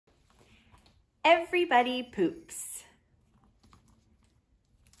Everybody poops.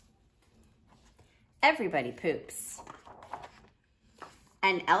 Everybody poops.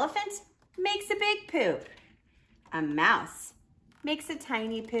 An elephant makes a big poop. A mouse makes a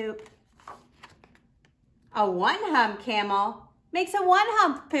tiny poop. A one-hump camel makes a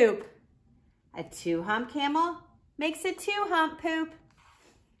one-hump poop. A two-hump camel makes a two-hump poop.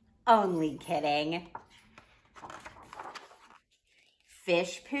 Only kidding.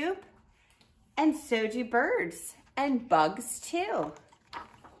 Fish poop, and so do birds and bugs too.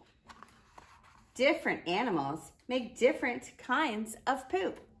 Different animals make different kinds of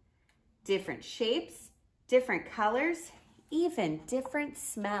poop. Different shapes, different colors, even different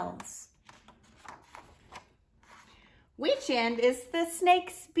smells. Which end is the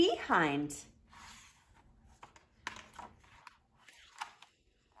snake's behind?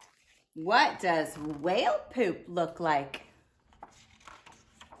 What does whale poop look like?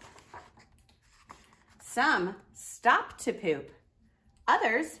 Some stop to poop.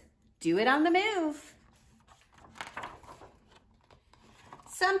 Others do it on the move.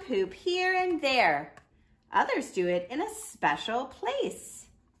 Some poop here and there. Others do it in a special place.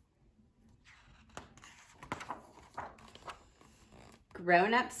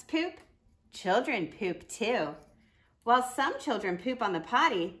 Grown-ups poop, children poop too. While some children poop on the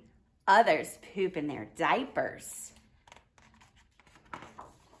potty, others poop in their diapers.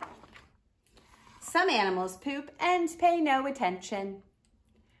 Some animals poop and pay no attention.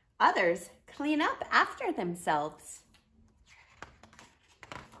 Others clean up after themselves.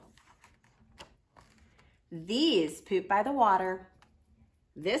 These poop by the water.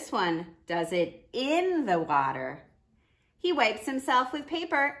 This one does it in the water. He wipes himself with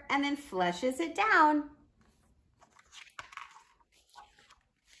paper and then flushes it down.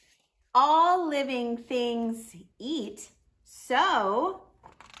 All living things eat, so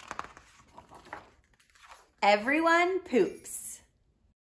everyone poops.